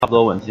不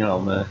多稳定了，我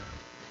们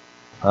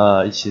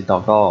一起祷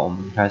告，我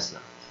们开始。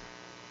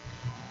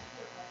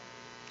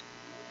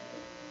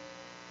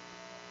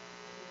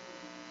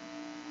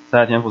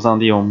在天父上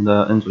帝，我们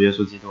的恩主耶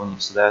稣基督，你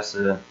实在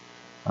是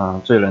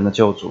罪人的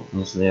救主，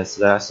你也实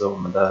在是我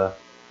们的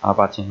阿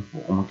爸天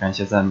父，我们感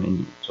谢赞美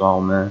你。主要我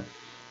们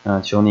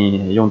求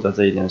你用着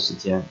这一点时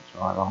间，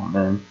主要让我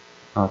们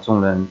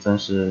众人真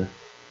是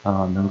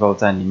能够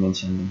在你面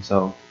前领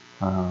受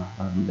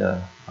你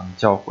的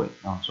教诲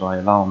主要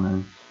也让我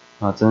们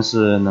真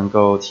是能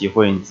够体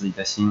会你自己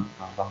的心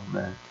让我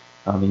们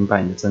明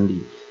白你的真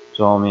理。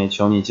主要我们也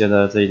求你借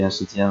着这一点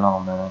时间，让我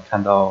们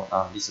看到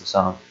历史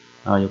上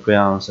有各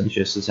样神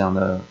学思想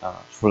的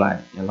出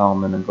来，也让我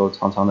们能够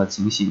常常的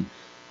警醒，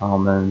让我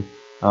们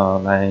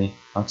来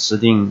持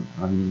定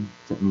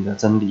你的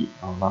真理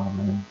让我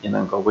们也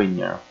能够为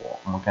你而活。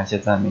我们感谢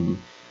赞美你，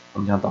我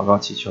们将祷告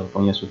祈求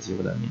奉耶稣基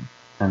督的名，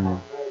阿们。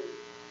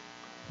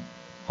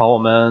好，我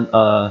们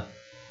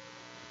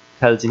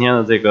开始今天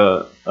的这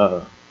个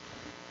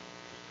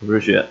主日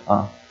学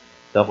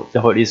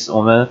教会历史。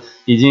我们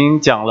已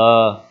经讲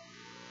了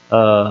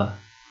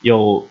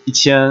有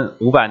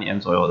1500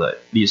年左右的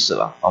历史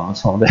了，我们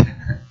从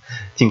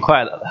挺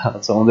快的了，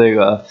从这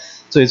个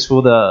最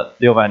初的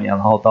600年，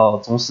然后到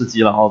中世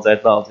纪，然后再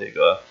到这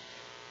个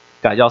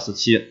改教时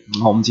期。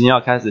我们今天要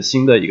开始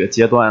新的一个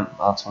阶段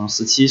从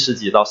17世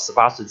纪到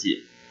18世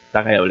纪，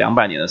大概有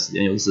200年的时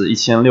间，就是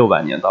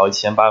1600年到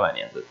1800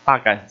年，大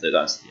概是这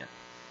段时间。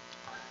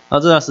那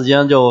这段时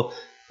间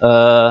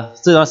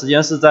这段时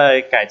间是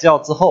在改教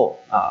之后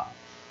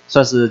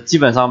算是基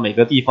本上每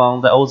个地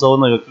方在欧洲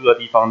各个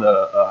地方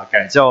的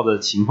改教的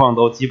情况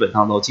都基本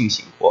上都进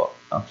行过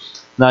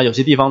那有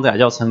些地方改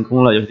教成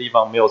功了，有些地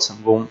方没有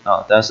成功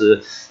但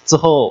是之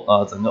后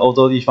整个欧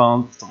洲地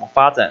方怎么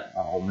发展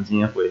我们今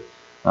天会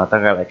大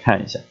概来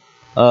看一下。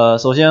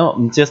首先我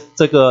们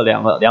这个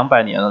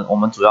200年，我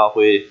们主要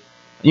会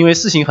因为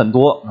事情很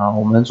多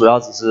我们主要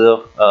只是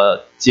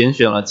拣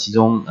选了其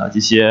中这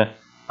些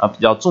比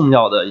较重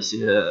要的一些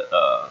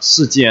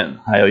事件，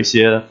还有一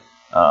些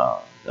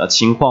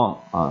情况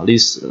历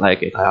史来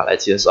给大家来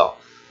介绍。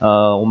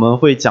我们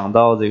会讲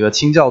到这个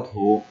清教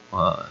徒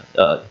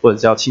或者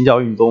叫清教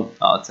运动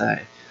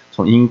在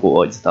从英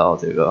国一直到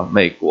这个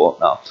美国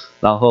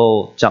然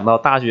后讲到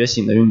大觉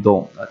醒的运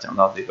动讲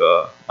到这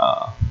个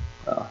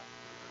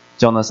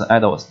Jonathan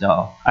Edwards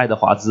叫爱德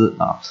华兹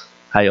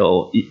还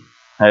有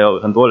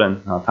很多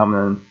人他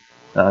们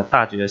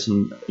大觉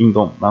醒运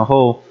动。然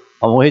后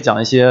我们会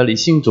讲一些理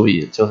性主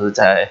义，就是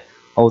在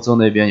欧洲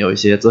那边有一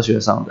些哲学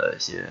上的一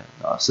些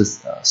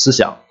思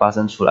想发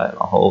生出来，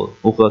然后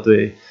如何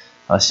对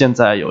现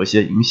在有一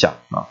些影响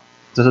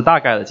这是大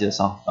概的介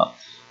绍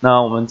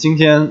那我们今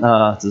天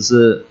只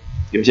是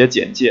有些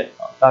简介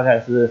大概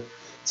是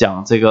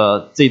讲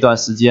这段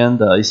时间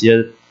的一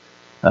些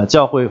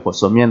教会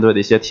所面对的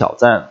一些挑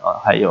战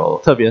还有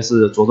特别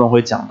是着重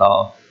会讲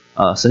到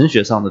神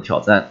学上的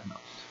挑战。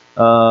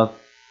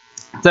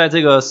在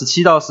这个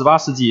17到18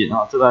世纪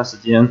这段时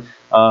间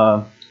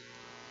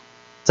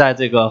在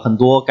这个很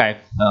多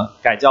改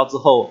教之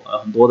后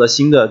很多的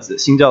新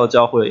教的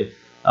教会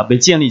被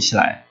建立起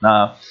来。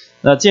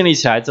那建立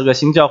起来这个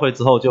新教会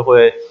之后，就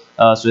会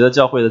随着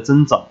教会的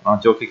增长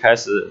就可以开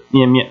始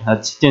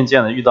渐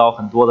渐的遇到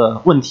很多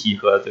的问题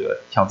和这个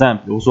挑战，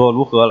比如说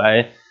如何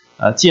来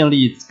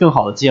更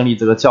好的建立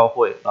这个教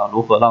会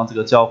如何让这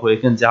个教会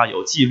更加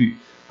有纪律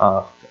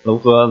如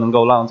何能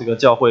够让这个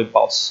教会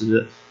保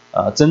持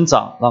增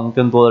长，让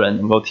更多的人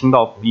能够听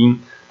到福音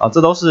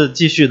这都是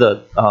继续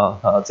的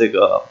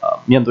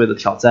面对的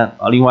挑战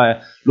另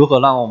外如何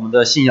让我们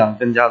的信仰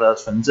更加的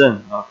纯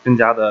正更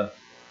加的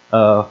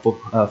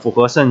符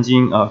合圣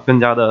经更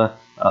加的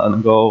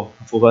能够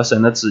符合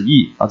神的旨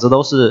意这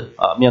都是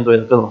面对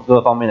的各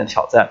个方面的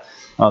挑战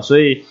所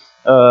以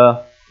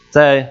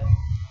在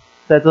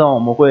这种我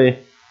们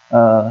会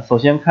首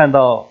先看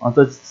到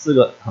这4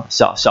个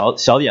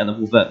小点的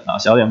部分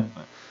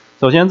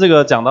首先这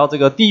个讲到这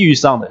个地域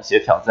上的一些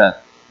挑战。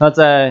那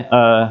在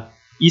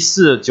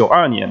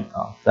1492年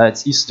在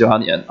1492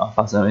年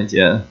发生了一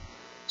件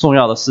重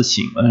要的事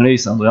情，人类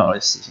史上重要的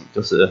事情，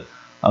就是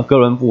哥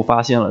伦布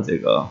发现了这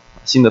个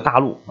新的大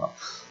陆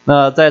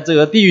那在这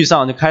个地域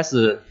上就开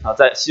始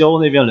在西欧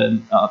那边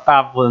人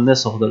大部分那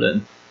时候的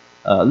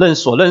人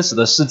所认识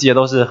的世界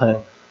都是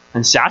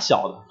很狭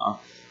小的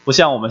不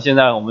像我们现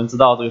在我们知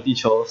道这个地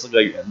球是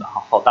个圆的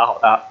好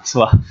大是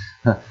吧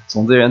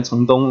从这边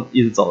从东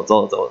一直走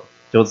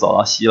就走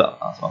到西了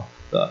是吧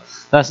对。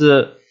但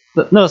是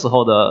那个时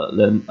候的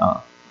人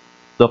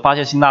的发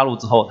现新大陆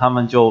之后，他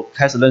们就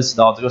开始认识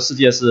到这个世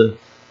界是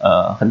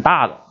很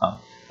大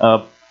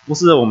的不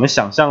是我们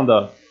想象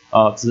的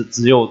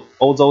只有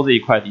欧洲这一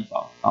块地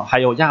方还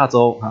有亚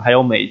洲还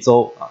有美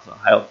洲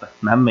还有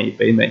南美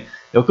北美，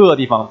有各个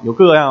地方有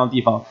各个样的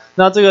地方。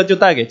那这个就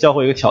带给教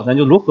会一个挑战，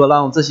就如何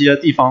让这些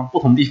地方不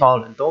同地方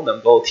的人都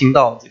能够听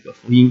到这个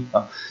福音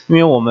因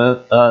为我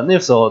们那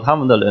时候他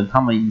们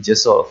已经接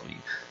受了福音，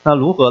那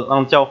如何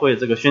让教会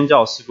这个宣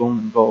教事工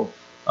能够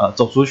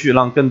走出去，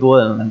让更多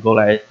人能够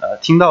来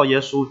听到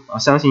耶稣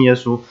相信耶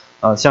稣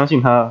相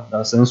信他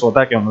神所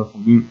带给我们的福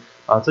音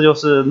这就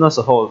是那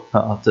时候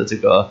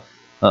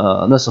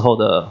那时候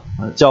的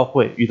教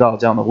会遇到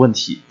这样的问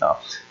题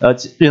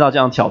遇到这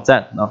样的挑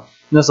战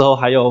那时候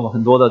还有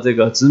很多的这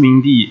个殖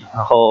民地，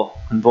然后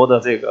很多的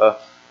这个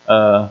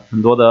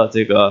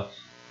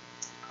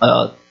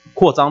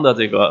扩张的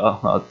这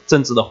个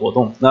政治的活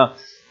动，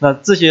那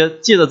这些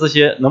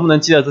能不能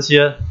借着这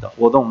些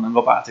活动能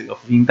够把这个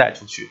福音带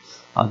出去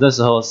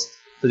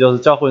这就是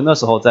教会那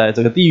时候在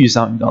这个地域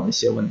上遇到的一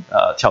些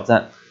挑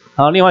战。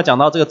然后另外讲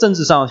到这个政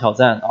治上的挑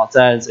战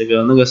在这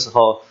个那个时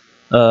候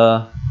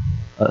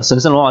神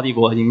圣罗马帝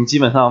国已经基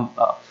本上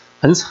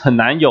很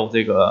难有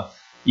这个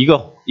一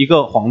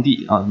个皇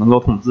帝能够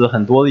统治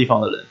很多地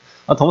方的人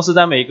同时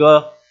在每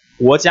个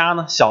国家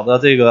呢小的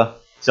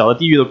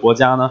地域的国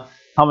家呢，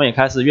他们也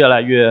开始越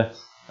来越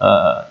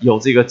有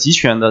这个集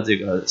权的这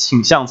个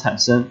倾向产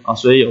生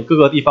所以有各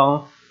个地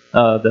方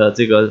的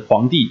这个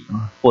皇帝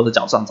或者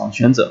掌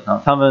权者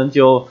他们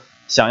就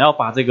想要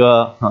把这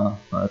个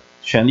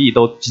权力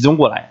都集中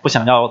过来，不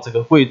想要这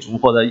个贵族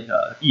或者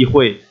议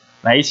会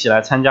一起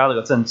来参加这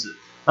个政治。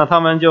那他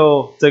们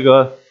就这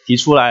个提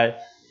出来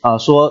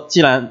说，既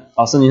然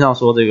圣经上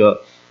说这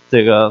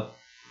个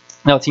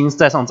要听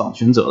在上掌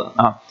权者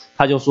的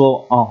他就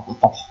说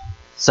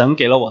神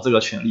给了我这个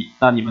权利，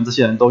那你们这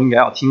些人都应该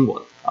要听我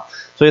的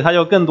所以他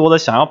就更多的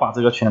想要把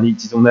这个权利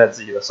集中在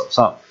自己的手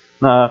上。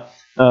那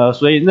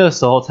所以那个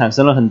时候产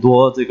生了很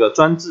多这个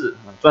专制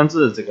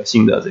这个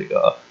性的这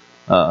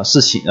个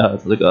事情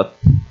这个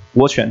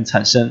国权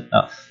产生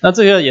那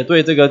这个也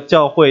对这个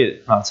教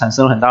会产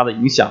生了很大的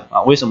影响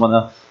为什么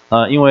呢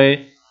因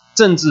为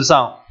政治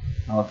上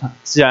他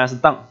既然是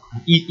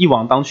一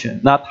王当权，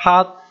那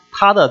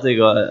他的这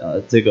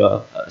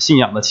个信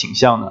仰的倾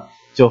向呢，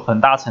就很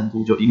大程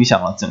度就影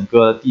响了整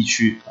个地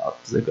区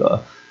这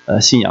个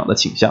信仰的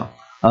倾向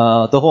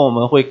等会我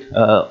们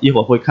一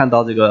会儿会看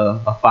到这个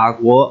法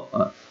国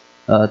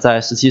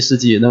在17世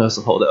纪那个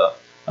时候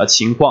的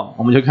情况，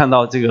我们就看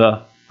到这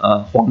个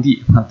皇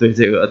帝对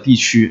这个地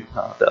区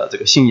的这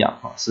个信仰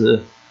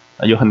是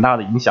有很大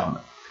的影响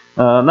的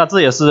那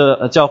这也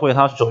是教会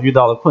他所遇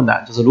到的困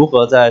难，就是如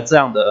何在这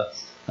样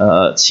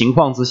的情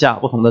况之下，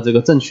不同的这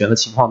个政权的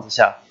情况之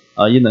下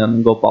亦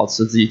能够保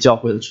持自己教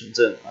会的纯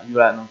正依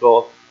然能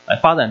够来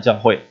发展教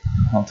会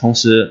同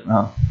时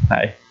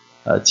来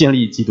建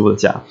立基督的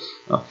家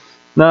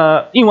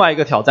那另外一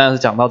个挑战是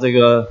讲到这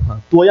个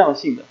多样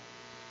性的，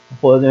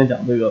或者这边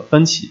讲这个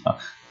分歧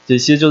这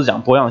其实就是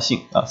讲多样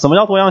性什么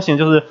叫多样性？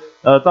就是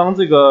当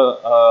这个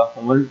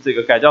我们这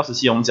个改教时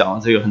期，我们讲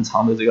了这个很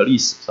长的这个历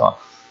史是吧？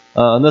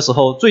那时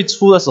候最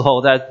初的时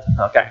候，在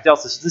改教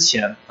时期之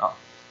前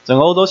整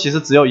个欧洲其实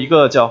只有一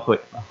个教会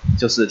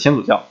就是天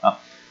主教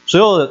所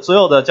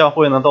有的教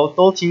会呢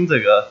都听这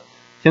个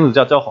天主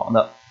教教皇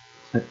的，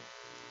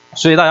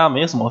所以大家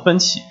没什么分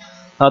歧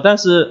但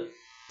是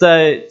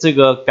在这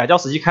个改教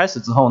时期开始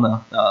之后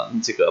呢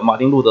这个马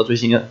丁路德最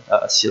新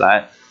起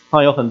来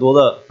有很多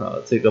的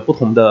这个不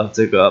同的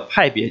这个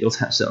派别就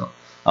产生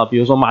了比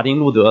如说马丁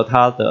路德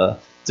他的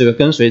这个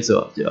跟随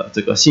者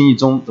这个信义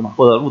宗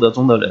或者路德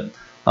宗的人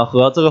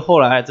和这个后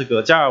来这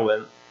个加尔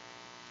文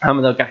他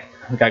们的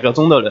改革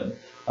宗的人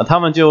他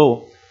们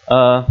就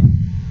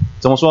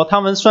怎么说，他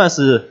们算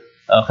是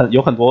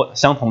有很多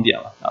相同点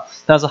了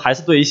但是还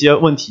是对一些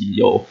问题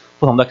有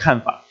不同的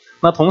看法。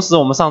那同时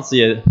我们上次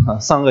也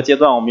上个阶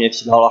段我们也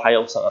提到了还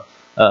有什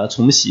么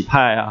重洗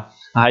派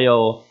还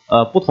有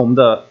不同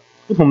的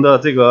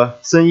这个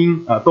声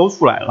音都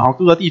出来，然后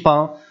各个地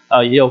方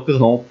也有各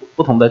种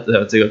不同的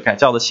这个改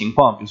教的情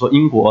况，比如说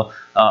英国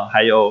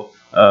还有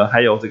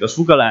这个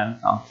苏格兰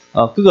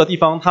各个地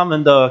方他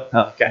们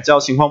的改教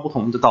情况不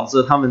同，就导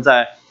致他们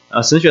在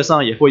神学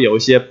上也会有一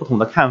些不同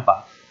的看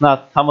法。那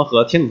他们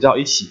和天主教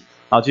一起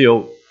就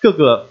有各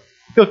个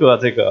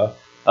这个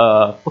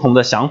不同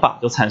的想法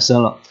就产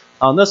生了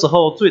那时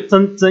候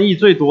争议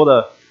最多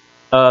的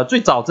最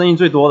早争议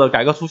最多的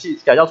改教初期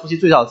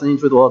最早争议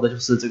最多的就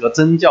是这个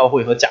真教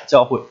会和假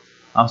教会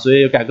所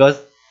以改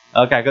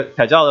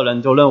教的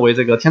人就认为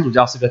这个天主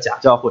教是个假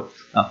教会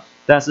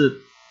但是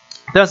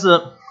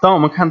当我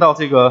们看到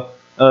这个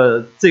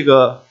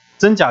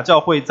真假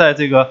教会在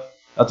这个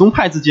宗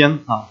派之间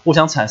互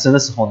相产生的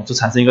时候呢，就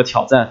产生一个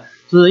挑战，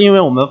就是因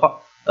为我们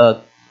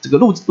这个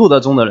路德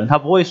宗的人他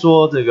不会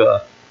说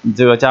你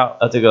这个加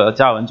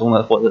尔文宗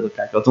的或者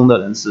改革宗的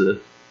人是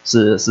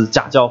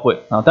假教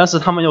会但是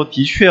他们又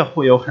的确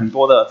会有很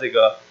多的这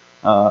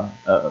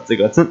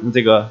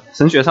个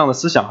神学上的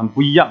思想很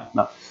不一样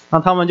那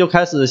他们就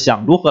开始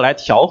想如何来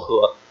调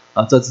和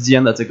这之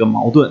间的这个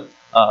矛盾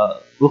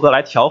如何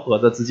来调和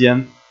这之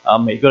间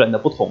每个人的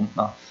不同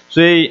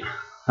所以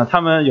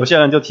他们有些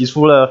人就提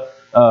出了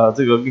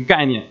这个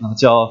概念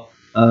叫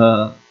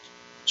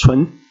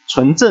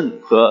纯正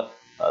和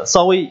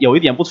稍微有一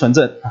点不纯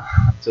正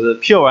就是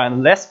pure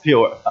and less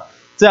pure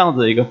这样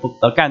子一个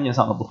概念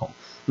上的不同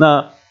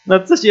那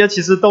这些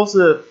其实都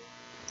是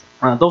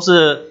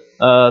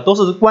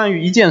关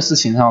于一件事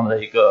情上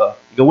的一个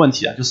问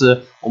题就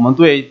是我们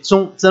对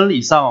真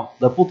理上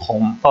的不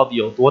同到底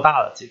有多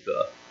大的这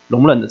个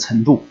容忍的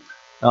程度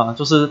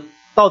就是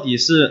到底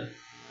是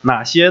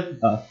哪些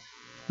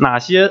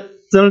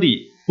真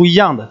理不一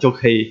样的就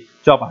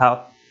要把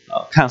它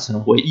看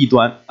成为异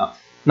端啊，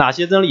哪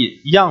些真理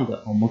一样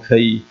的我们可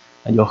以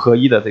有合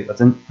一的这个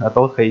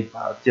都可以把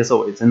它接受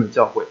为真的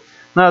教会。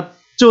那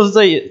就是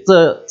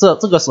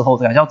这个时候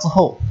改教之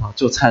后啊，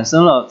就产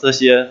生了这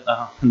些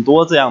很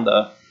多这样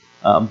的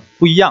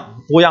不一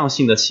样多样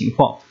性的情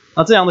况。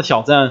那这样的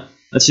挑战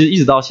其实一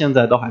直到现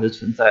在都还是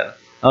存在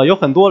的。有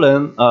很多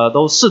人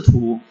都试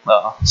图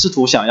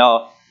想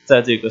要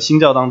在这个新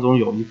教当中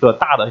有一个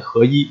大的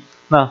合一，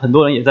那很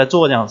多人也在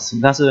做这样的事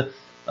情，但是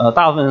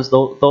大部分人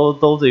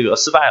都这个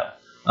失败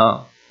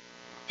了，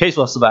可以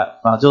说失败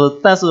了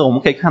但是我们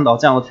可以看到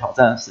这样的挑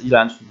战是依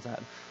然存在的。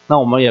那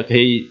我们也可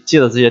以借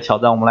着这些挑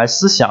战，我们来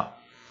思想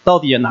到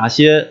底哪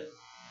些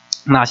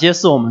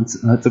是我们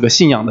这个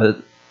信仰的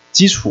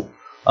基础，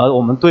而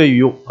我们对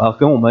于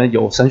跟我们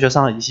有神学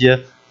上一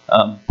些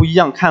不一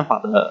样看法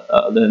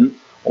的人，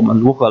我们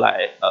如何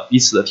来彼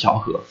此的调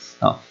和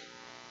啊？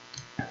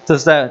这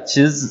是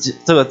其实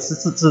这个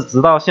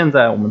直到现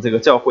在，我们这个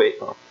教会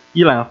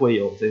依然会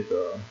有这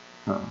个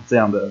这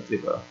样的这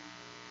个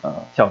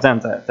挑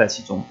战在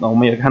其中。那我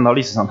们也看到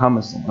历史上他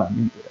们是怎么来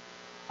面对的。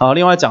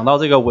另外讲到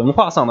这个文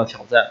化上的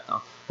挑战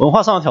文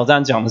化上的挑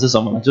战讲的是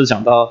什么呢？就是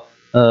讲到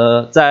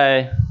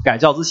在改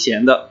教之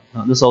前的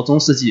那时候中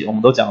世纪，我们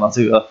都讲到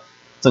这个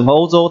整个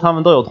欧洲他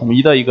们都有统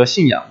一的一个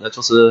信仰的，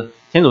就是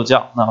天主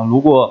教。那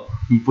如果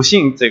你不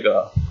信这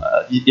个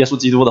耶稣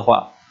基督的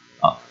话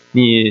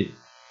你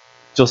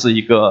就是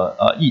一个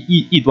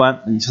异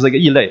端，你就是一个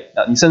异类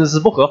你甚至是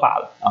不合法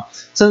的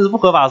甚至不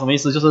合法什么意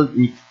思？就是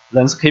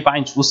人是可以把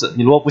你处死，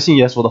你如果不信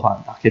耶稣的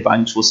话，可以把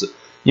你处死，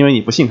因为你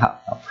不信他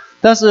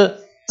但是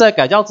在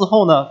改教之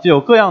后呢，就有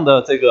各样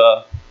的这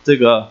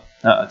个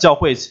教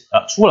会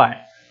出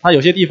来。它有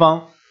些地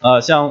方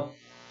像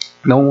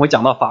我们会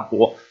讲到法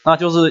国，那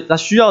就是它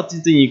需要制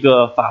定一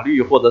个法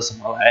律或者什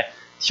么来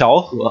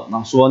调和，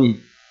说你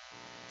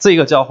这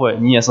个教会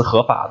你也是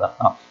合法的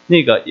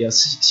那个也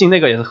是信那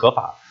个也是合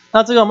法。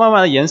那这个慢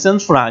慢的延伸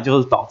出来，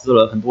就是导致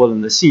了很多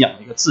人的信仰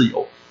的一个自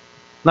由。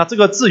那这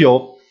个自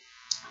由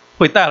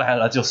会带来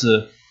了就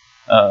是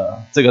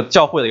这个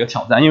教会的一个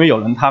挑战，因为有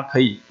人他可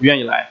以不愿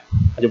意来，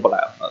他就不来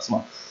了是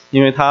吗？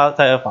因为他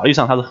在法律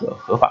上他是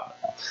合法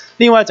的。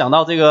另外讲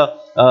到这个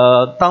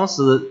当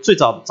时最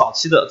早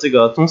期的这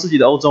个中世纪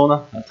的欧洲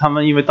呢，他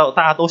们因为大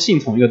家都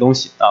信同一个东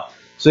西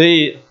所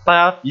以大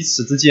家彼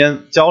此之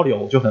间交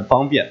流就很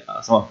方便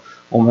是吗？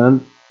我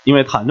们因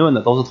为谈论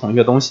的都是同一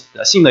个东西，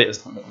信的也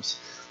是同一个东西。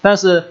但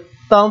是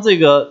当这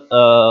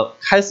个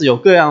开始有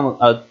各样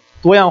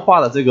多样化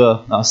的这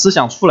个思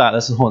想出来的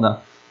时候呢，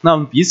那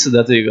么彼此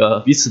的这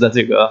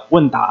个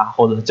问答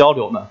或者交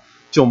流呢，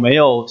就没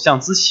有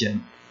像之前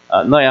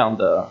那样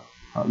的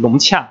融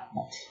洽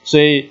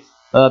所以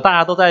大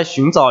家都在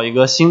寻找一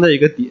个新的一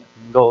个点，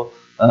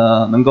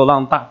能够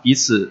让彼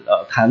此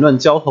谈论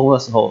交通的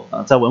时候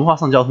在文化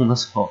上交通的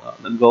时候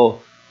能够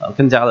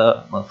更加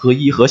的合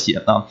一和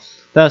谐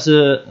但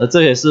是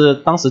这也是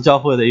当时教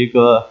会的一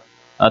个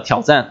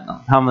挑战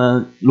他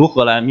们如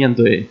何来面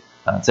对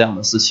这样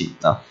的事情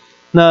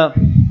那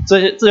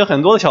这有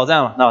很多的挑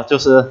战嘛就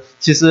是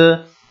其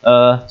实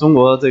中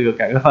国这个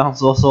改革开放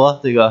说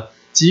这个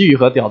机遇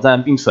和挑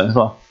战并存是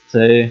吧？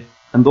所以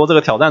很多这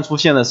个挑战出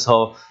现的时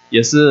候，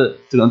也是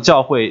这种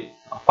教会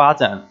发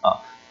展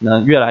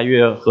能越来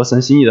越合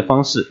神心意的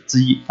方式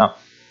之一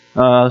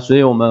所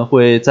以我们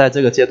会在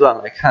这个阶段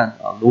来看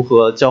如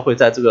何教会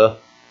在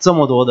这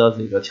么多的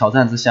这个挑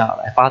战之下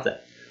来发展。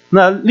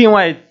那另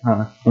外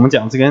我们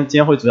讲今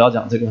天会主要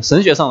讲这个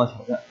神学上的挑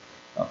战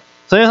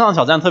神学上的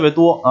挑战特别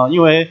多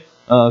因为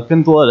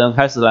更多的人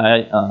开始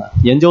来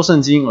研究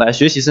圣经来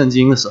学习圣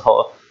经的时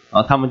候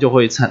他们就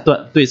会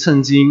对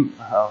圣经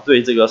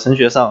对这个神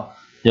学上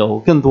有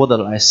更多的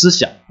来思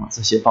想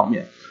这些方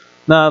面。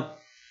那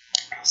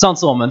上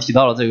次我们提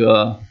到了这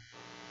个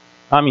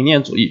阿米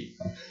念主义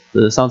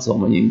上次我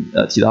们已经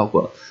提到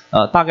过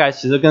了大概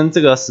其实跟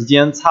这个时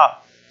间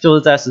就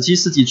是在17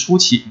世纪初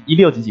期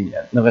16几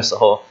年那个时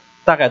候，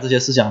大概这些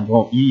思想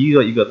中一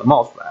个一个的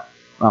冒出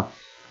来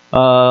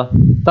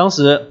当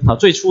时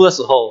最初的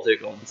时候，这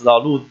个我们知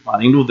道马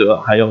丁路德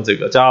还有这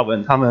个加尔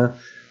文他们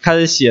开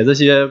始写这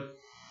些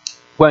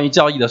关于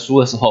教义的书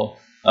的时候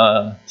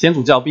天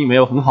主教并没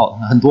有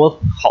很多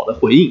好的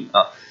回应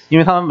因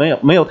为他们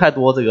没有太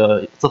多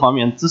这方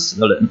面支持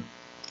的人。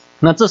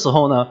那这时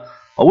候呢，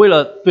为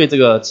了对这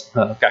个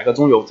改革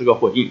中有这个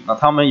回应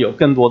他们有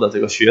更多的这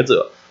个学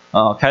者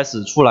开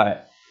始出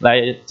来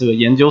这个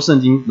研究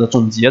圣经的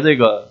总结这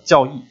个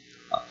教义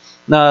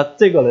那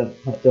这个人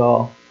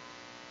叫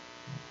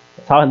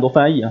查了很多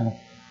翻译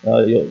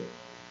有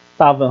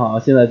大部分好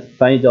像现在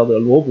翻译叫做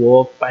罗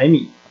伯白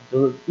米，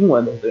就是英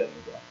文都是这个名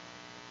字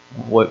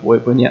我也不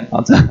会念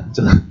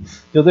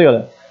就这个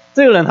人。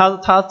这个人他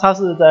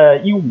是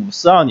在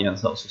1542年的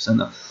时候出生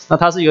的，那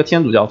他是一个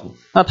天主教徒，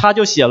那他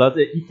就写了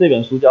这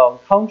本书叫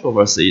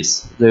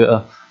Controversies， 这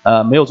个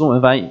没有中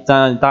文翻译，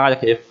但大家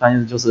可以翻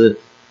译就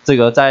是这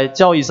个在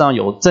教义上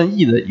有争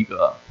议的一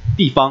个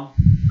地方，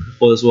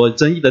或者说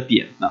争议的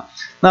点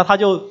那他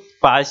就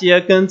把一些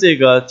跟这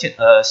个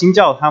新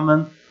教他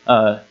们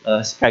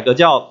改革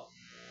教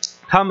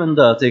他们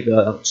的这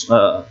个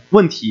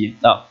问题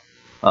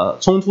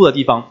冲突的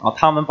地方啊，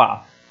他们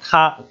把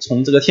他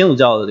从这个天主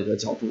教的这个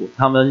角度，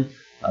他们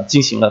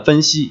进行了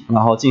分析，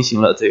然后进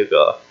行了这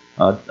个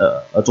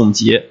总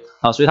结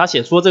啊，所以他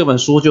写出这本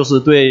书就是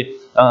对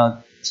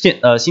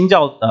新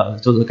教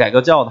就是改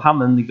革教他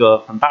们一个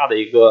很大的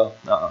一个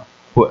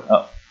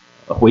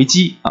回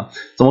击啊。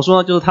怎么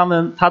说呢？就是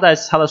他在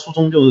他的书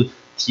中就是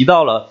提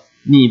到了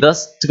你的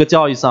这个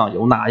教育上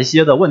有哪一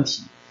些的问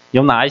题，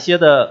有哪一些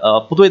的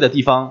不对的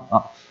地方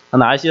啊，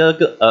哪一些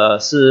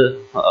是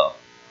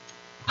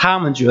他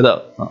们觉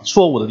得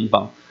错误的地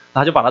方，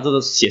他就把它这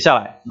个写下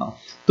来啊，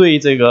对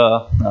这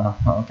个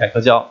改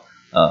革教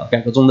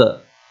改革中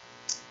的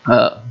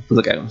不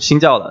是改革新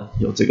教的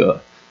有这个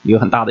一个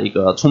很大的一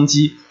个冲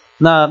击。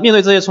那面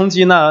对这些冲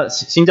击呢，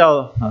新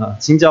教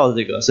的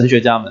这个神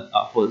学家们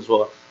啊，或者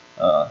说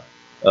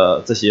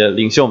这些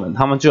领袖们，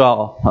他们就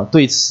要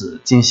对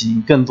此进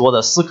行更多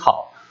的思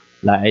考，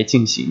来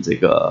进行这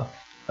个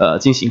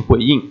进行回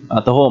应啊。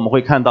等会我们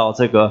会看到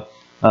这个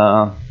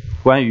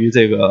关于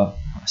这个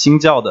新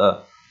教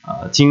的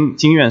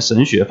经验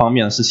神学方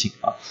面的事情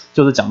啊，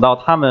就是讲到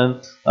他们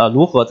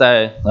如何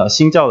在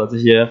新教的这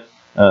些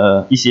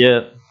一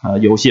些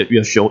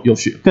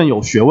更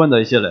有学问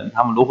的一些人，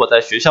他们如何在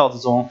学校之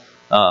中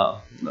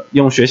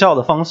用学校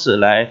的方式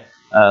来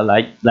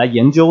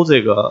研究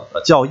这个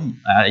教义，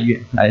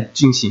来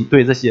进行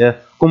对这些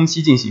攻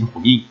击进行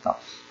回应啊。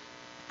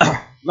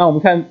那我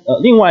们看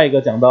另外一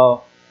个讲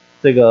到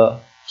这个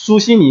苏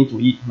西尼主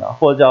义啊，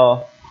或者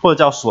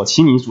叫索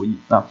奇尼主义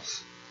啊。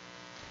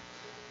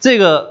这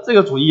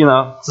个主义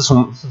呢，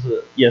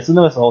也是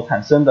那个时候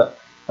产生的。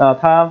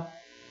它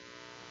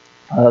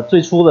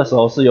最初的时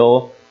候是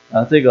由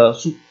这个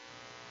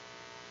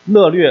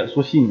勒略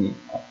苏西尼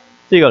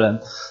这个人。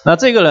那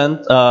这个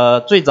人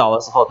最早的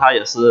时候他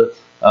也是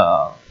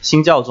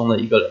新教中的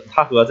一个人，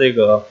他和这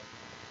个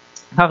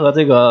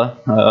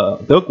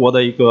德国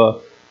的一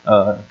个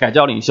改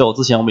教领袖，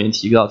之前我们也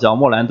提到叫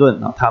莫兰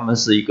顿啊，他们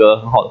是一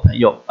个很好的朋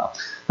友啊。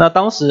那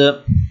当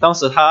时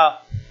他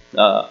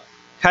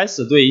开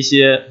始对一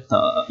些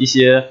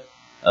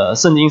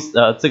圣经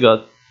这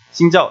个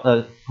新教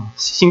的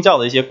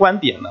一一些观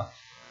点呢，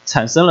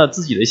产生了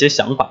自己的一些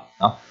想法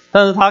啊。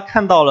但是他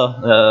看到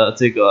了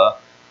这个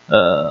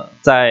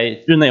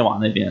在日内瓦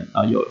那边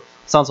啊，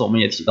上次我们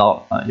也提到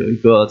了啊，有一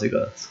个这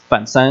个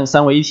反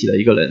三位一体的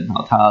一个人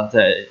啊，他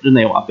在日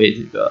内瓦被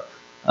这个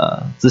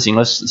执行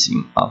了死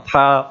刑啊。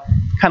他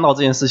看到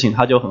这件事情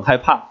他就很害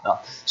怕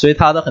啊，所以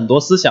他的很多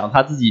思想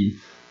他自己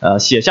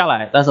写下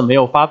来，但是没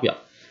有发表。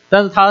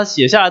但是他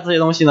写下来这些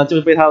东西呢，就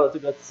是被他的这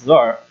个侄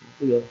儿，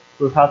这是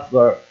他侄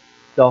儿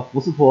叫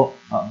福斯托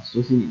啊，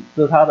苏西尼，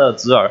这是他的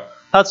侄儿，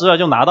他侄儿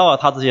就拿到了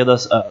他这些的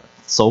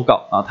手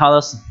稿啊，他的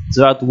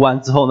侄儿读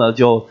完之后呢，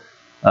就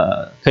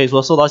可以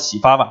说受到启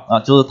发吧啊，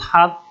就是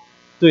他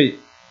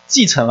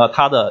继承了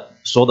他的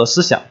所有的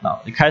思想啊，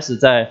开始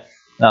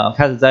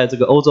在这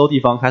个欧洲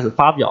地方开始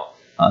发表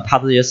他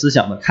这些思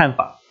想的看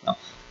法啊。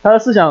他的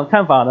思想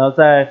看法呢，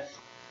在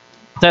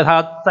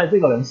这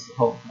个人死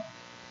后，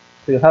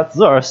这个他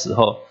侄儿死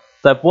后，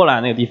在波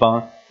兰那个地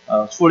方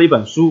出了一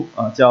本书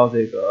叫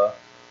这个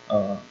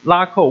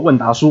拉寇问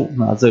答书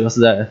啊，这个是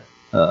在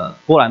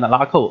波兰的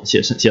拉寇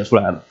写出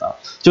来的啊，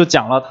就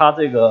讲了他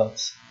这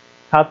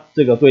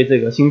个对这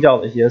个新教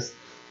的一些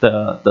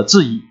的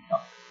质疑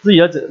啊，质疑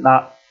的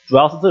主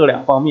要是这个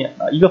两方面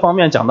啊，一个方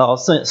面讲到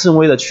圣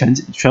威的权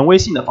威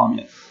性的方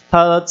面，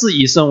他质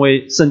疑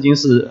圣经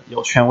是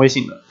有权威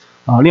性的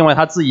啊，另外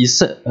他质疑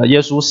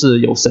耶稣是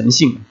有神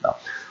性的啊。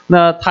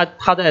那他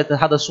在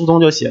他的书中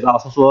就写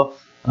到，他说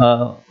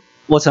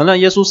我承认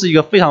耶稣是一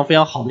个非常非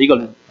常好的一个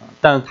人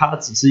但是他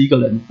只是一个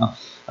人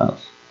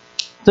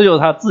这就是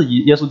他质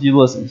疑耶稣基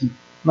督的神性。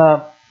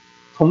那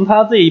从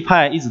他这一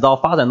派一直到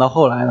发展到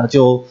后来呢，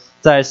就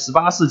在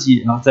18世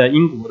纪在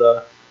英国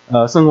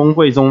的圣公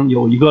会中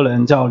有一个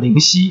人叫林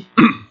希，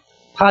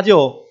他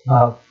就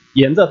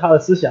沿着他的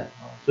思想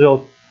最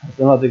后产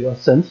生了这个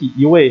神体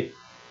一位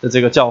的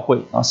这个教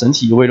会神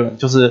体一位论，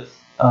就是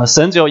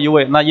神只有一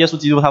位，那耶稣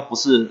基督他不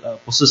是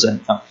神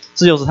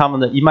这就是他们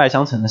的一脉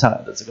相承下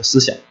来的这个思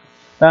想。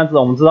但是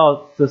我们知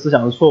道这思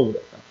想是错误的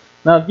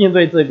那面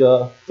对这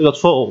个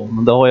错误，我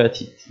们都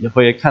也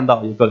会看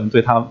到有个人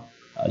对他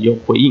有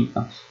回应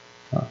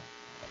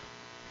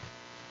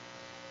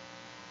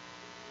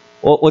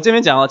我这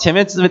边讲了前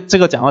面这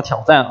个讲了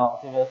挑战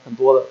这边很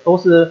多的都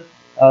是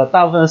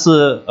大部分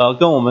是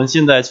跟我们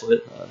现在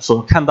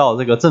所看到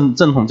的这个正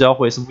统教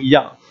会是不一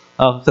样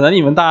可能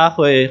你们大家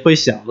会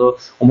想说，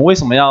我们为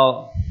什么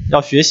要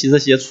学习这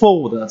些错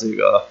误的这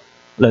个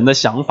人的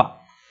想法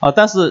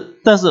但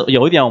是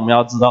有一点我们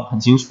要知道很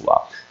清楚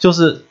就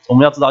是我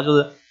们要知道，就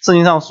是圣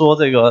经上说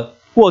这个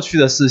过去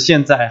的事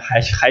现在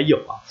还有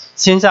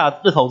天下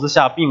日头之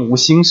下并无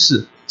新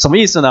事，什么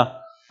意思呢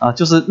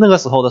就是那个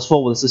时候的错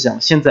误的思想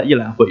现在依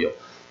然会有，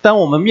但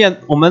我们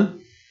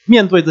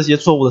面对这些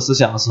错误的思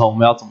想的时候，我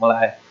们要怎么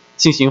来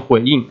进行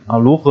回应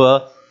如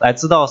何来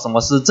知道什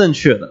么是正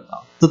确的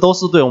啊，这都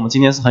是对我们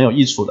今天是很有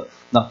益处的。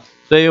那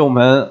所以我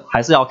们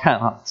还是要看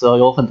啊，这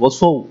有很多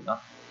错误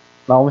啊。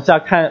那我们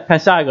看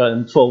下一个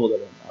人错误的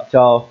人啊，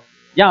叫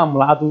亚姆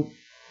拉都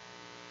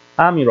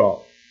阿米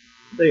罗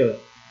这个人，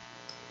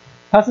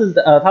他是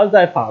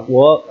在法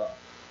国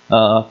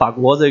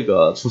这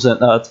个出生，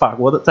法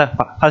国的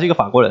他是一个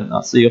法国人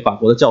啊，是一个法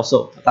国的教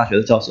授，大学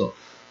的教授。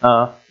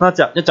那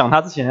讲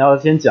他之前要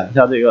先讲一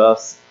下这个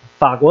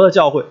法国的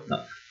教会啊。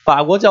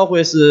法国教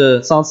会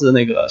是上次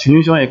那个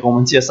群兄也给我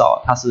们介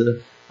绍，他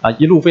是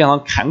一路非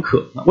常坎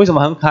坷。为什么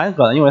很坎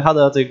坷呢？因为他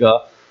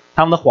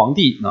们的皇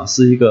帝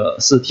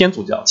是天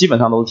主教，基本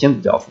上都是天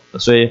主教徒，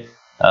所以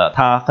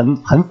他很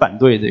反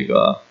对这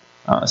个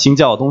新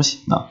教的东西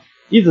啊。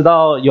一直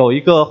到有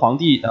一个皇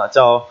帝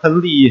叫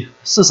亨利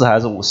40还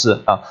是50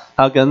啊，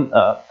他跟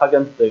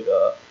这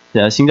个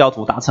新教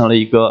徒达成了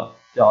一个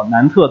叫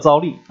南特诏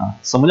令啊。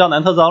什么叫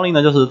南特诏令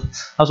呢？就是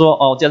他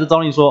说在这诏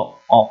令说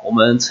我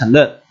们承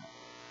认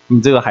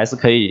你这个还是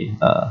可以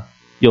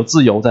有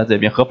自由在这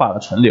边合法的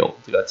存留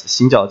这个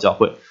新教的教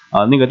会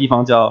啊。那个地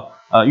方叫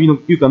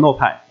玉格诺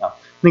派啊，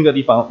那个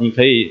地方你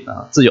可以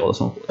自由的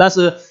生活。但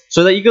是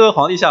随着一个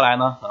皇帝下来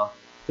呢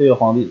这个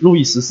皇帝路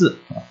易14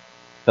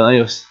可能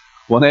有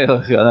国内的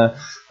可能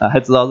还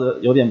知道是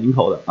有点名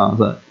头的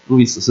是路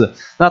易14。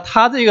那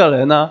他这个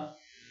人呢，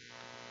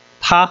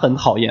他很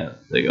讨厌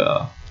这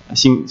个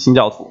新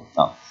教徒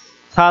啊。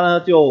他呢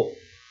就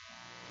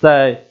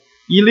在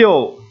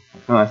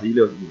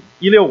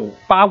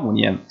1685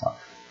年啊，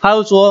他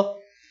就说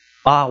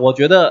我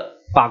觉得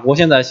法国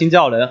现在新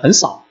教人很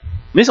少，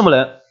没什么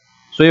人，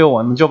所以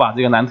我们就把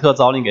这个南特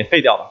诏令给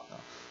废掉了。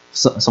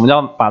什么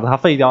叫把它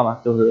废掉呢？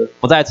就是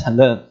不再承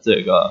认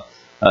这个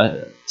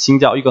新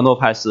教玉格诺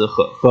派是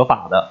合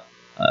法的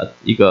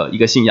一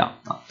个信仰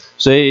啊。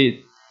所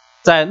以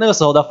在那个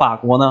时候的法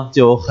国呢，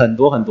就有很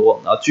多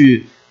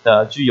据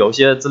有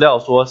些资料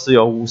说是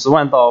有50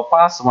万到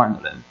80万的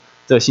人，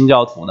这个新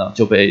教徒呢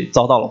就被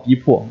遭到了逼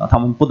迫，他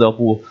们不得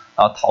不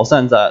逃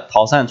散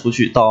出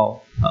去到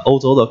欧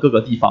洲的各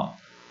个地方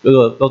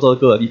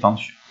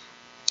去。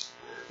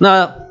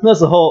那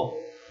时候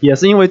也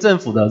是因为政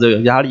府的这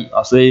个压力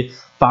所以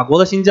法国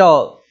的新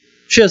教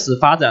确实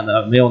发展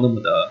的没有那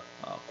么的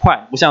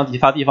快，不像其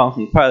他地方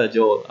很快的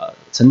就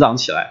成长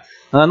起来。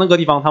那个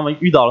地方他们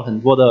遇到了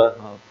很多的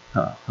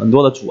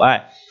阻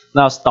碍，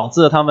那导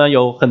致了他们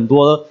有很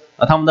多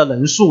他们的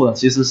人数呢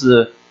其实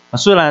是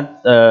虽然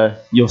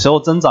有时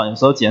候增长有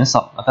时候减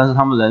少但是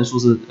他们人数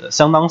是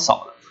相当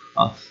少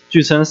的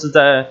据称是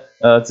在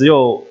只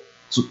有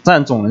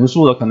占总人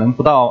数的可能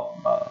不到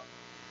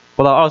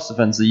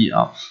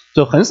1/20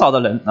就很少的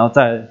人然后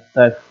在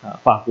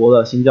法国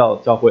的新教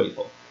会里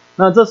头。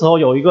那这时候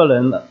有一个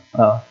人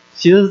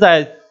其实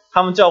在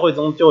他们教会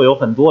中就有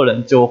很多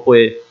人就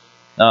会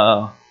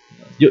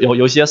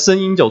有一些声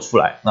音就出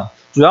来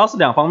主要是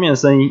2方面的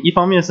声音，一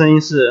方面声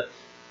音是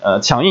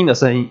强硬的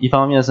声音，一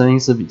方面声音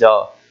是比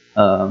较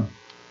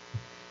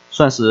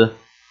算是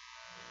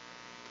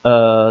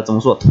怎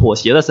么说妥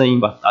协的声音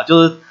吧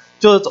就是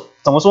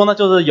怎么说呢？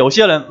就是有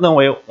些人认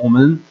为我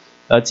们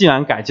既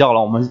然改教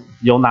了，我们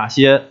有哪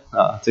些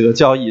这个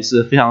教义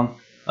是非常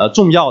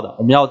重要的，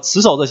我们要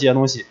持守这些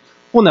东西，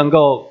不能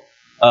够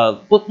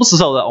不持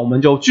守的，我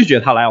们就拒绝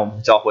他来我们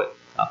的教会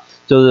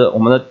就是我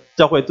们的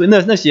教会对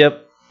那些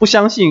不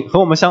相信和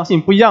我们相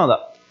信不一样的，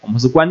我们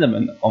是关着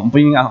门的，我们不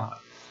应该让他。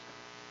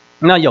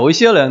那有一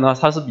些人呢，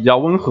他是比较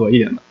温和一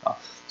点的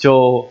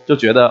就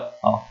觉得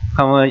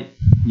他们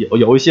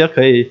有一些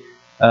可以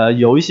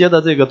有一些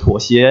的这个妥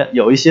协，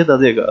有一些的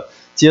这个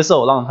接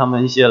受，让他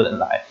们一些人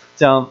来，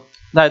这样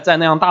在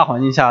那样大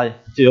环境下，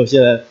就有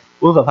些人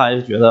温和派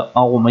就觉得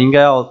我们应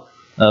该要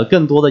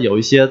更多的有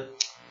一些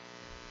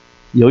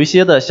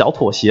的小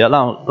妥协，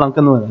让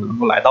更多的人能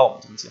够来到我们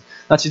中间。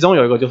那其中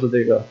有一个就是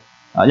这个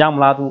亚姆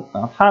拉都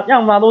他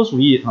亚姆拉都主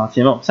义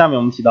下面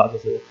我们提到就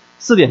是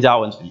4点加尔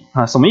文主义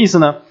什么意思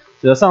呢？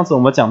就是上次我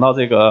们讲到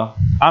这个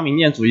阿明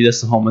念主义的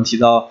时候，我们提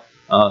到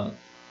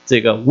这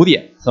个5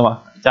点是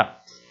吧？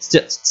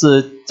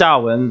是加尔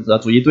文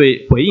主义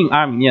对回应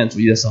阿明念主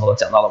义的时候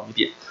讲到了5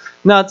点。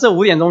那这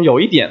5点中有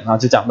一点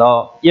就讲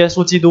到耶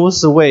稣基督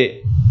是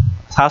为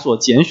他所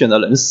拣选的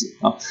人死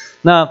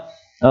那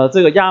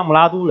这个亚姆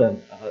拉都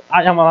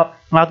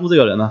这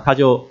个人呢，他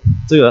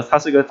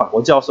是一个法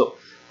国教授，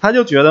他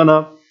就觉得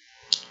呢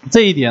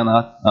这一点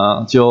呢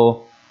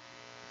就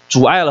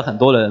阻碍了很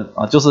多人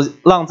就是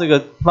让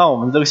我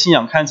们这个信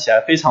仰看起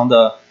来非常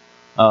的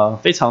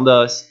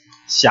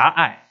狭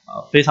隘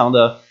非常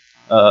的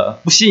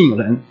不吸引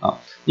人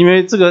因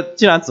为这个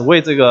既然只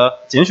为这个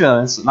拣选的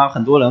人死，那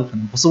很多人可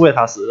能不是为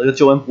他死，这个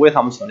救恩不为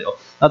他们存留，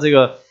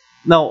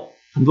那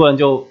很多人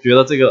就觉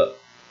得这个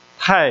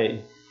太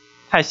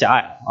狭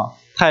隘了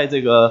太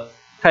这个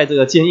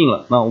坚硬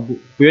了，那我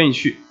不愿意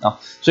去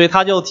所以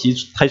他就提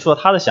出了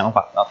他的想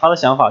法他的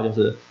想法就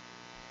是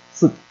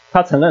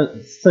他承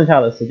认剩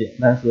下的4点，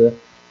但是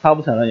他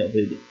不承认有这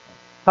一点。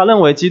他认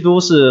为基督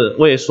是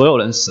为所有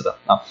人死的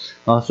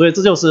所以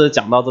这就是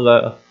讲到这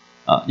个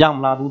亚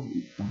姆拉都主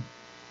义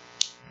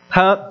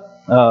他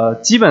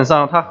基本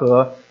上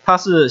他他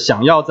是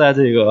想要在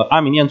这个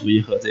阿明念主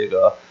义和这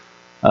个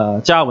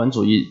加尔文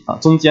主义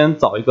中间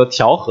找一个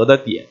调和的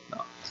点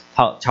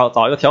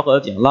找一个调和的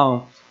点，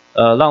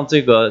让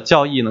这个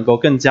教义能够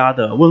更加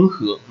的温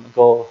和，能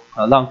够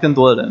让更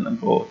多的人能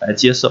够来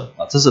接受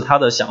这是他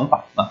的想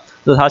法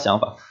这是他的想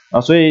法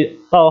所以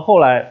到后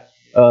来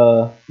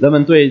人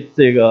们对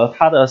这个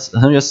他的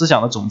神学思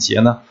想的总结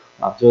呢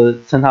就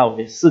是称他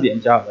为4点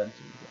加尔文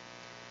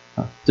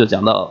主义就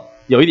讲到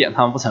有一点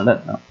他们不承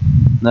认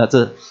那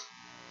这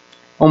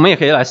我们也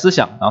可以来思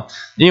想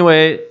因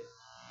为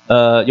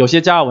有些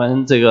加尔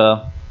文这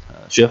个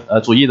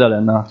主义的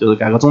人呢，就是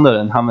改革宗的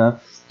人，他们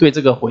对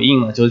这个回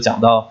应呢，就是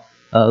讲到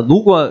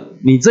如果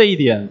你这一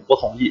点不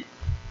同意，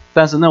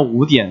但是那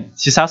5点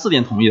其他4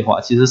点同意的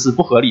话，其实是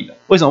不合理的。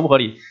为什么不合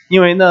理？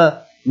因为那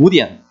5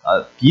点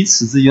彼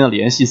此之间的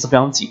联系是非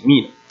常紧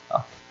密的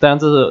当然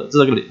这个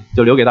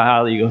就留给大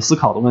家的一个思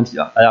考的问题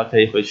大家可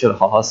以回去了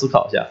好好思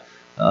考一下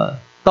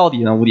到底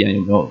那5点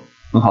有没有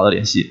很好的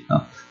联系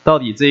到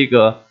底这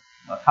个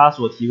他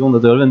所提供的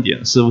这个论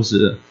点是不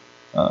是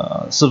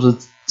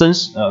真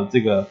实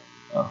这个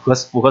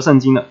符合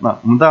圣经的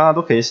我们大家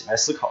都可以来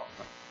思考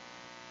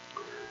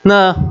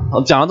那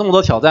讲了这么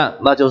多挑战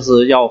那就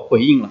是要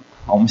回应了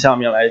我们下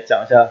面来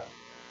讲一下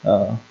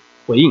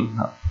回应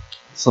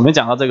我们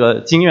讲到这个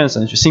经院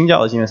神学新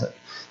教的经院神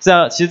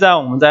学其实在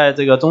我们在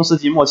这个中世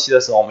纪末期的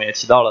时候我们也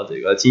提到了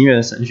这个经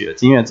院神学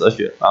经院哲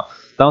学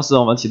当时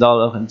我们提到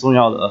了很重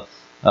要的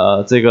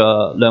这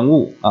个人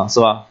物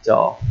是吧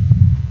叫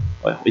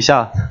一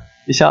下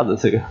子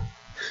这个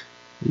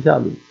一下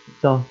子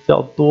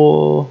叫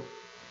多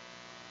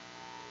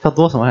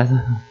什么来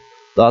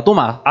着多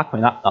马阿奎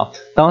那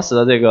当时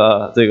的这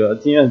个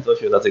经院哲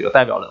学的这个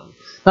代表人物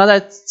那在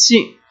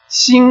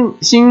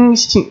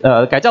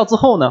改教之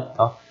后呢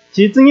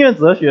其实经院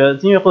哲学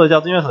或者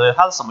叫经院哲学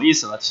它是什么意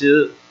思呢其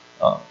实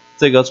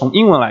这个从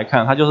英文来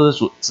看它就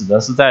是指的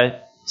是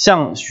在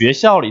像学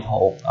校里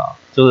头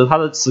就是它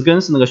的词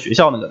根是那个学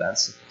校那个单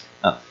词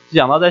就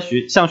讲到在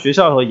像学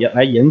校里头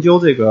来研究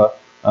这个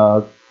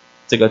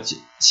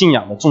信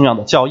仰的重要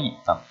的教义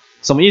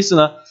什么意思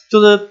呢就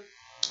是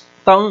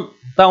当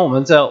我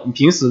们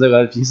平时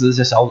这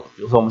些小组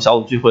比如说我们小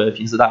组聚会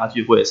平时大家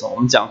聚会的时候我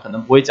们可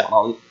能不会讲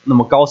到那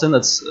么高深的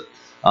词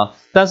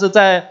但是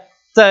在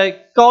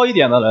高一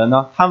点的人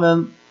呢他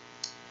们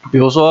比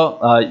如说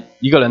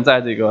一个人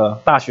在这个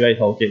大学里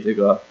头给这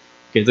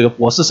个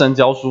博士生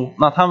教书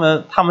那他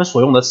们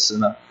所用的词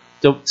呢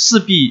就势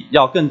必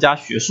要更加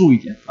学术一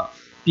点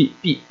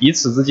彼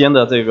此之间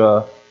的这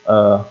个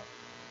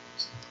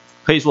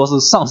可以说是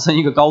上升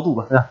一个高度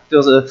吧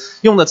就是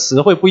用的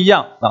词会不一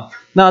样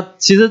那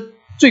其实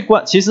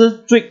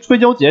归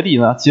究结底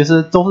呢其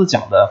实都是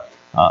讲的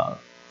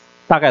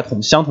大概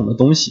相同的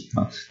东西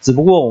只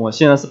不过我们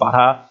现在是把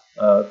它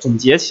总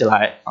结起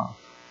来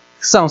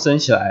上升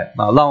起来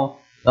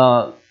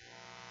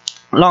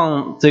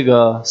让这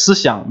个思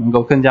想能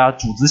够更加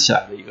组织起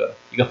来的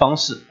一个方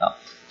式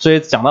所以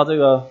讲到这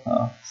个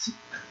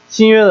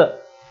新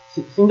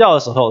教的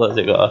时候的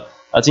这个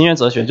经院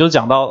哲学就是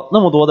讲到那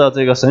么多的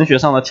这个神学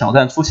上的挑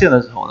战出现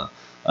的时候呢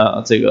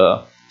这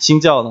个新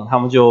教呢他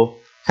们就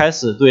开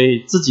始对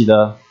自己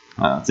的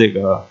这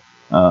个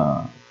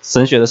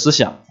神学的思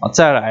想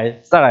再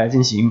来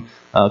进行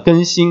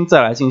更新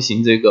再来进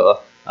行这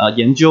个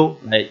研究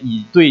来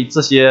以对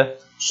这些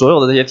所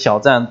有的这些挑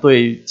战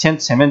对前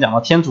面讲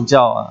到天主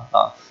教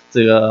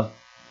这个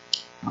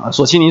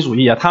索西尼主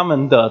义他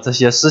们的这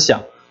些思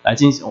想来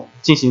进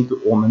行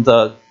我们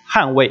的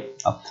捍卫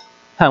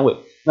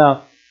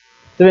那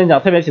这边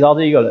特别提到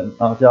这一个人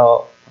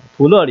叫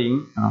图勒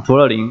林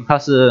他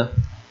是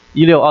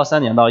1623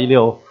年到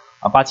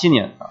1687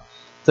年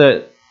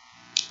在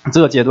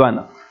这个阶段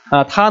的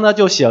他呢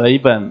就写了一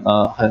本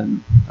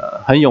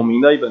很有名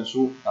的一本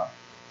书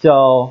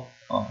叫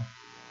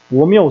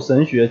博谬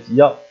神学集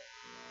要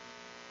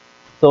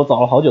这我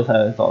找了好久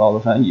才找到的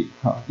翻译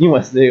英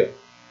文是这个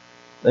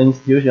The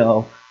Institution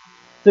of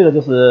这个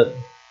就是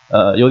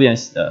有点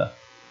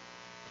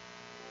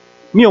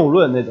谬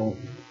论那种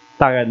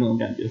大概那种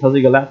感觉它是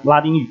一个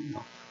拉丁语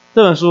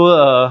这本书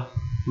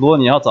如果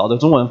你要找的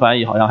中文翻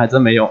译好像还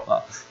真没有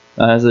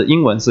但是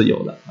英文是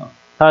有的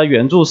它的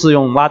原著是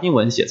用拉丁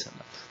文写成的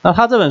那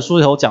他这本书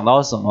里头讲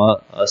到什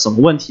么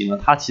问题呢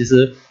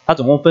它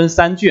总共分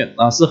3卷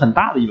是很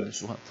大的一本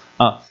书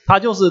它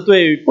就是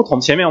对于不同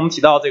前面我们提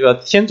到这个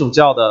天主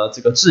教的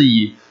这个质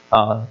疑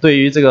对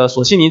于这个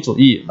索西尼主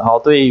义然后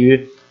对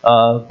于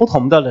不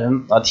同的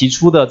人提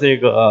出的这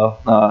个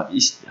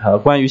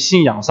关于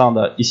信仰上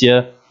的一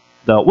些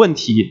的问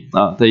题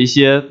的一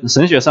些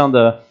神学上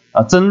的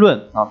争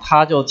论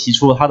他就提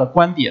出了他的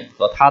观点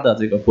和他的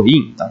这个回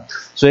应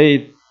所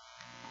以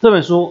这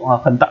本书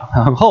很大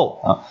很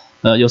厚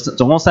有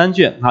总共3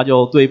卷他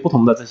就对不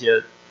同的这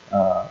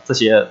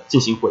些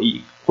进行回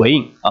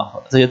应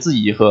这些质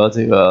疑和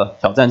这个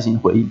挑战进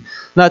行回应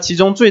那其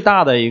中最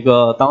大的一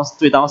个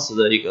对当时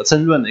的一个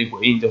争论的一个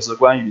回应就是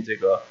关于这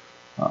个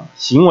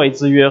行为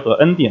之约和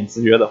恩典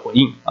之约的回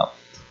应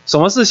什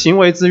么是行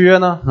为之约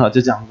呢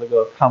就讲这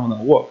个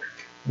common work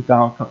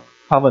刚刚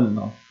covenant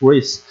of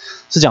grace，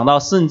 是讲到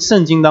圣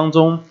经当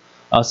中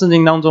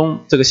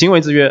这个行为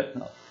之约。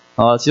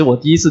其实我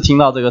第一次听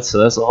到这个词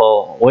的时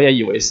候，我也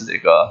以为是这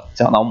个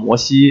讲到摩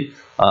西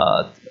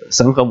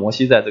神和摩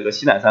西在这个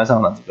西乃山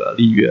上的这个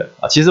立约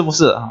其实不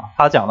是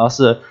他讲到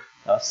是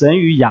神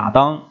与亚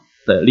当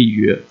的立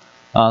约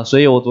所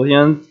以我昨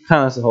天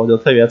看的时候就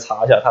特别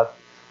查一下，他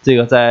这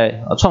个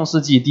在创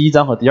世纪第1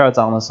章和第2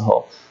章的时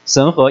候，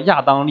神和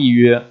亚当立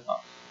约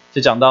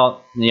就讲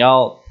到你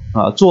要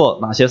做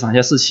哪些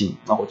事情，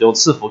那我就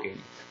赐福给你。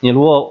你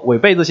如果违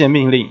背这些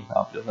命令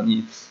比如说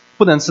你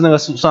不能吃那个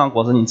树上的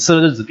果子，你吃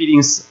的日子必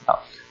定死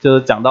就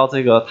是讲到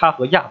这个他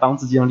和亚当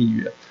之间的立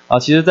约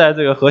其实在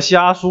这个何西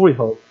阿书里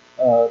头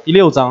第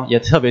6章也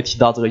特别提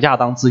到这个亚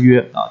当之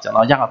约讲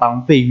到亚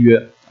当被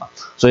约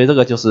所以这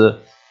个就是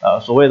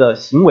所谓的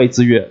行为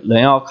之约，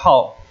人要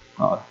靠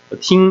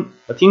听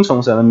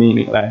从神的命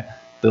令来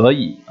得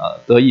以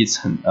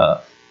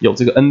有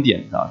这个恩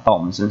典到我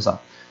们身上。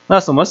那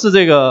什么是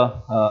这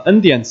个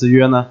恩典之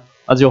约呢？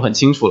那就很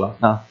清楚了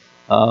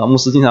牧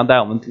师经常带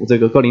我们读这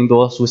个哥林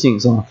多书信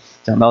是吗？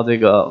讲到这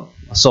个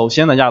首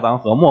先的亚当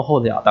和末后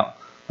的亚当。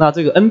那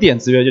这个恩典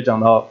之约就讲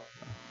到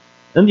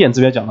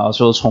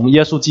说从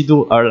耶稣基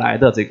督而来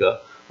的这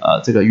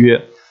个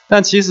约。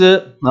但其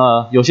实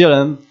有些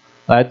人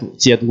来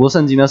解读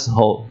圣经的时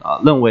候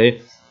认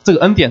为这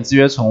个恩典之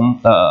约从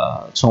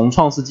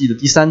创世纪的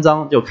第3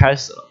章就开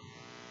始了。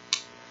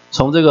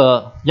从这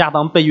个亚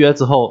当被约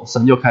之后，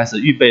神就开始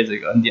预备这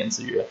个恩典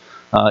之约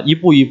一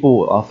步一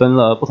步分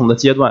了不同的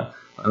阶段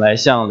来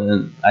向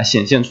人来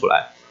显现出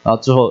来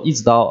之后一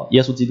直到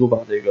耶稣基督把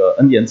这个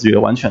恩典之约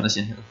完全的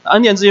显现。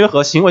恩典之约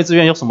和行为之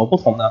约有什么不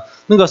同呢？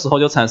那个时候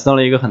就产生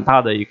了一个很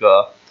大的一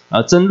个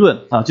争论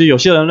就有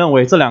些人认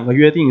为这两个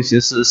约定其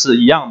实是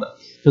一样的，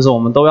就是我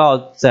们都要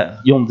在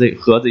用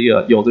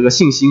有这个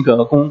信心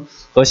和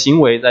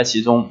行为在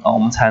其中我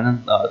们才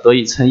能得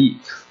以称义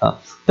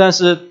但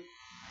是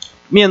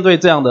面对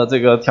这样的这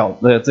个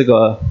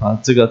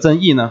争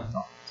议呢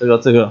这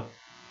个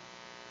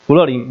图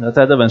勒林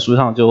在这本书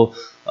上就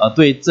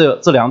对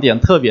这两点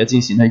特别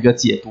进行了一个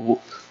解读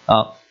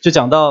就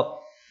讲到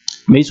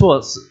没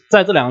错是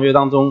在这两个约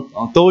当中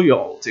都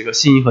有这个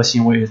信义和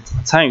行为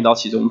参与到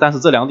其中，但是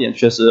这两点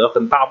却是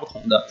很大不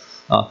同的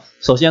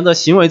首先这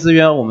行为之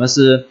约我们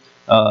是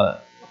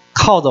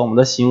靠着我们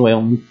的行为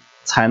我们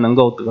才能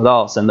够得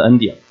到神的恩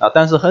典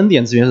但是恩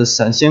典之约是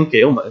神先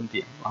给我们恩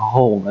典，然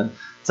后我们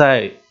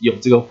再有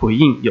这个回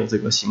应有这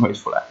个行为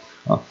出来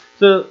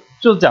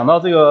就讲到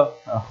这个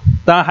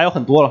当然还有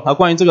很多了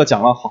关于这个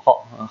讲了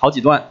好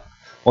几段，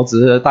我只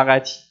是大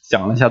概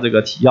讲了一下这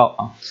个提要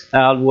大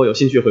家如果有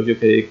兴趣回去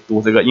可以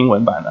读这个英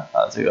文版的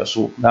这个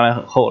书，当然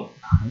很厚了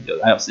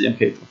还有时间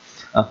可以读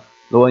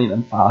如果你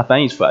能把它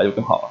翻译出来就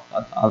更好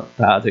了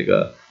大家这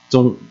个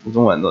读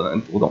中文都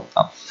能读懂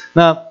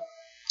那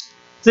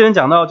这边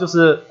讲到就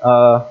是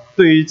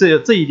对于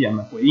这一点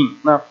的回应，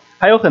那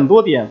还有很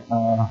多点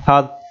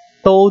他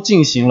都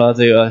进行了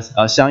这个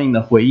相应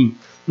的回应。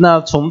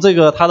那从这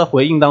个他的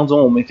回应当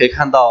中我们可以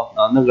看到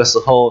那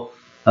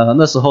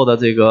时候的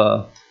这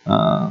个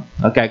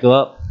改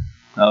革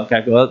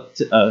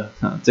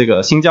这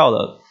个新教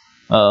的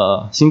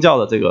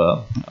这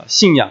个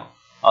信仰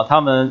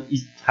他们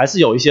还是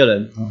有一些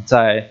人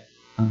在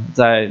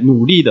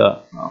努力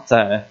的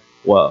在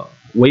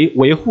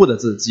维护的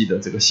自己的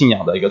这个信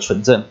仰的一个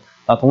纯正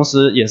同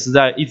时也是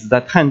一直在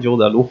探究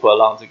的如何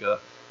让这个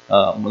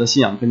我们的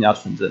信仰更加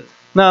纯正。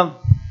那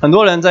很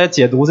多人在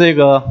解读这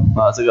个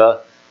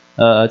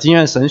经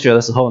验神学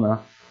的时候呢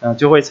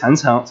就会常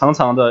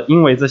常的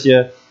因为这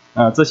些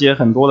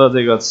很多的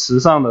这个词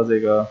上的这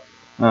个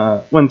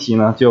问题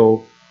呢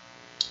就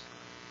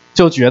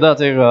觉得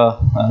这个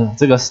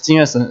经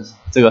验神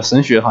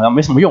学好像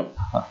没什么用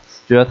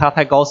觉得它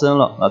太高深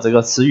了这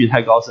个词语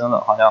太高深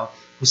了，好像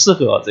不适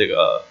合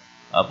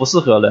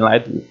人来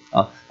读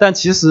但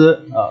其实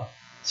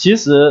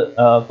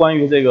关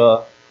于这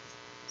个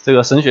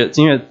神学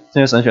经验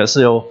神学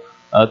是有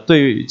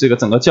对于这个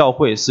整个教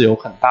会是有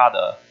很大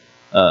的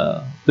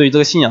对于这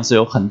个信仰是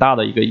有很大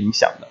的一个影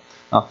响的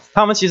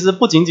他们其实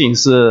不仅仅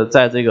是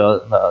在这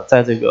个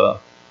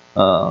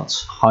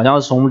好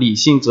像是从理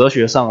性哲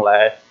学上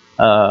来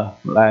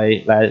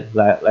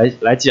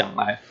讲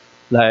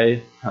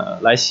来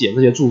写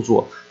这些著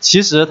作，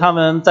其实他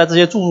们在这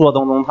些著作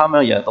当中他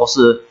们也都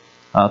是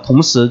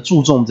同时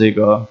注重这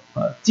个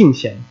敬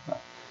虔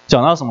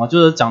讲到什么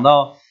就是讲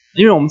到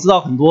因为我们知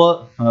道很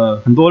多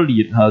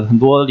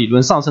理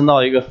论上升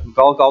到一个很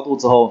高度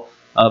之后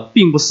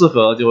并不适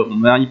合就我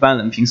们让一般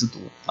人平时读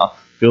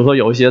比如说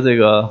有一些这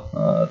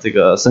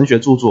个神学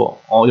著作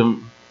就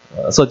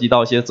涉及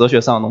到一些哲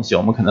学上的东西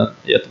我们可能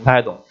也读不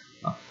太懂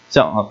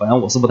像反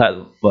正我是读不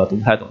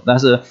太懂但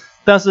是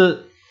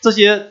这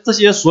些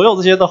所有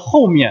这些的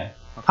后面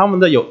他们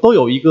都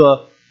有一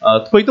个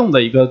推动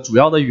的一个主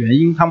要的原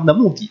因，他们的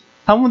目的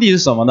是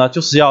什么呢？就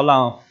是要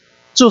让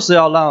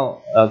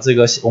这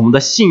个我们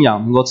的信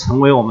仰能够成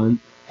为我们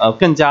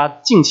更加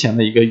敬虔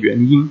的一个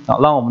原因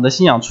让我们的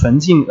信仰纯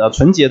正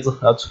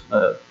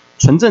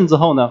之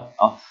后呢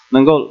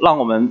能够让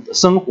我们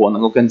生活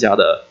能够更加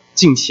的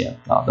敬虔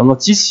啊，能够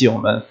激起我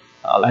们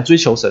来追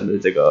求神的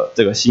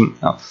这个心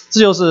啊，这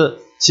就是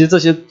其实这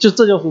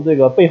就是这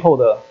个背后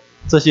的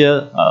这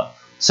些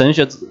神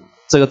学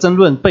这个争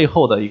论背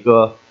后的一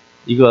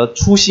个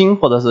初心，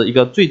或者是一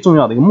个最重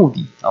要的一个目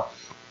的啊。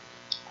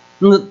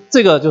那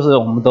这个就是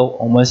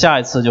我们下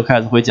一次就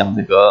开始会讲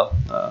这个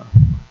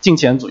敬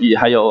虔主义，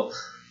还有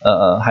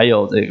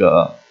这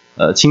个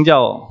清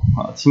教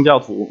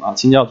徒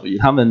清教主义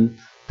他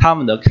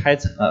们的开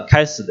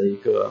始的一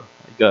个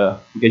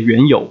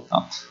缘由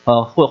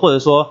啊，或者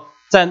说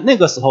在那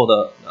个时候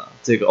的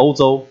这个欧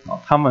洲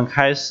他们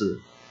开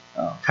始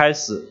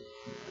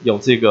有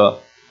这个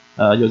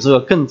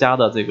更加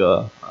的这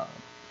个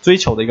追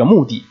求的一个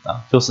目的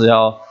就是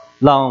要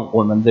让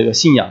我们这个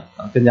信仰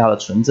更加的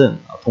纯正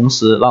同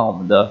时让我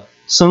们的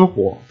生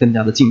活更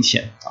加的敬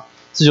虔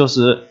这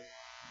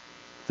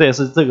也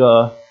是这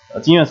个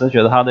经验神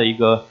学的它的一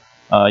个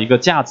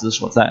价值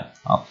所在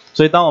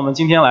所以当我们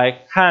今天来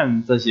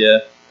看这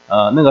些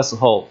那个时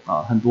候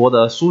很多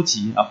的书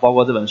籍包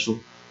括这本书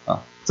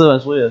这本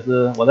书也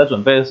是我在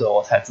准备的时候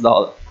我才知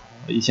道的，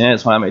以前也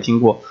从来没听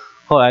过，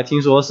后来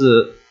听说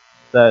是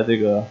在这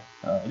个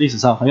历史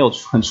上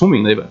很出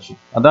名的一本书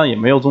当然也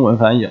没有中文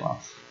翻译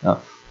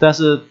但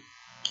是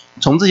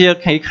从这些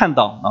可以看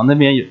到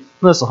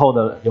那时候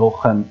的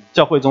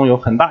教会中有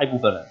很大一部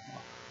分人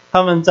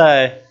他们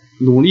在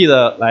努力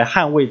的来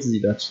捍卫自己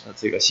的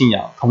这个信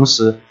仰，同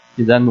时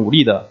也在努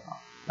力的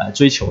来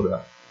追求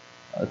的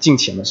敬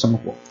虔的生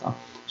活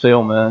所以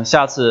我们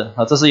下次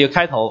这是一个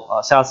开头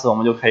下次我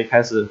们就可以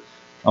开始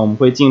我们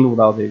会进入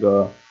到这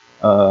个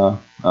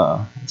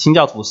清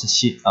教徒时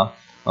期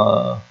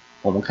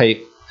我们可以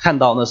看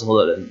到那时候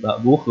的人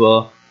如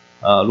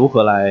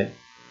何来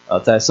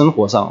在生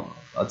活上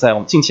在我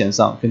们敬虔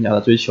上更加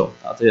的追求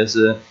这也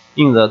是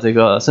应着这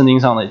个圣经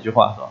上的一句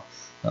话是吧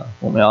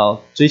我们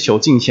要追求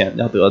敬虔，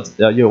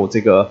要有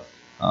这个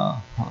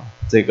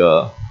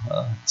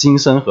今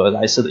生和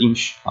来世的应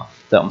许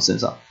在我们身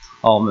上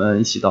我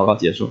们一起祷告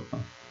结束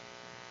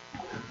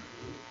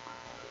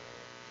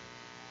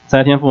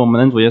在天父我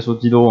们的主耶稣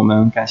基督，我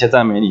们感谢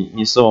赞美你，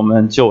你是我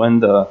们救恩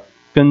的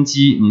根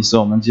基，你是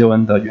我们救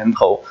恩的源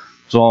头。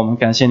主啊，我们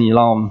感谢你，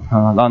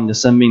让你的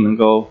生命能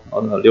够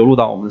流入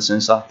到我们的身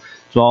上。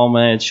主啊，我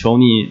们也求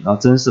你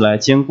真是来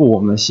坚固我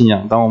们的信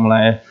仰。当我们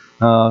来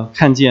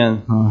看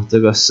见这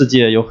个世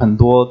界有很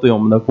多对我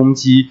们的攻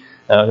击，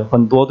有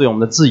很多对我们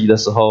的质疑的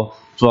时候，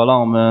主啊，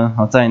让我们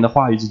在你的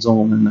话语之中，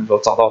我们能够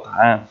找到答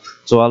案。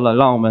主啊，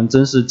让我们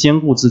真是坚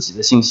固自己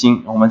的信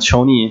心。我们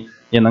求你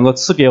也能够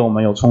赐给我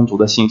们有充足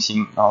的信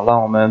心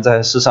让我们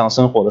在世上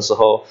生活的时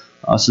候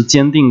是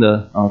坚定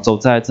的走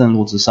在正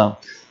路之上。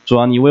主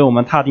啊，你为我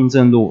们踏定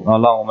正路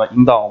让我们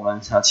引导我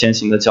们前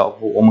行的脚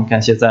步。我们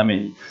感谢赞美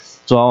你。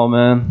主啊，我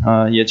们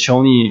也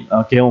求你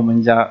给我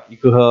们一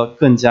个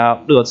更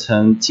加热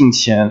忱敬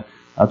虔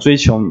追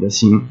求你的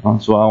心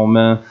主啊，我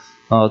们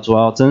主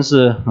要真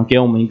是给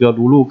我们一个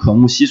如鹿渴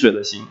慕溪水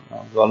的心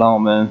主要让我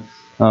们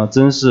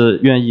真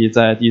是愿意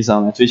在地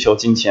上来追求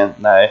敬虔，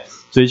来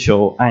追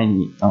求爱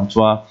你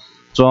主啊，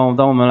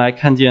当我们来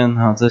看见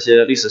这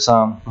些历史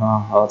上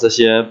这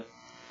些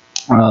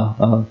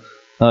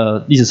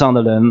历史上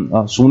的人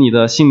属你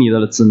的信你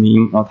的子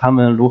民他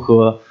们如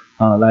何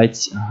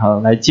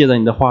来借着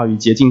你的话语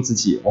洁净自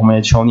己。我们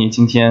也求你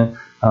今天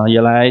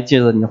也来借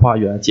着你的话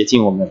语来洁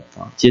净我们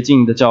洁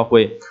净你的教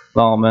会，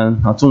让我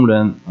们众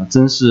人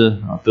真是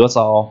得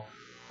着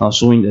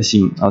属你的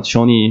心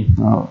求你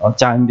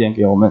加恩典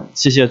给我们。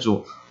谢谢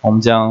主，我们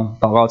将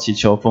祷告祈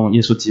求奉耶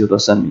稣基督的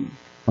圣名，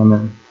阿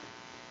们。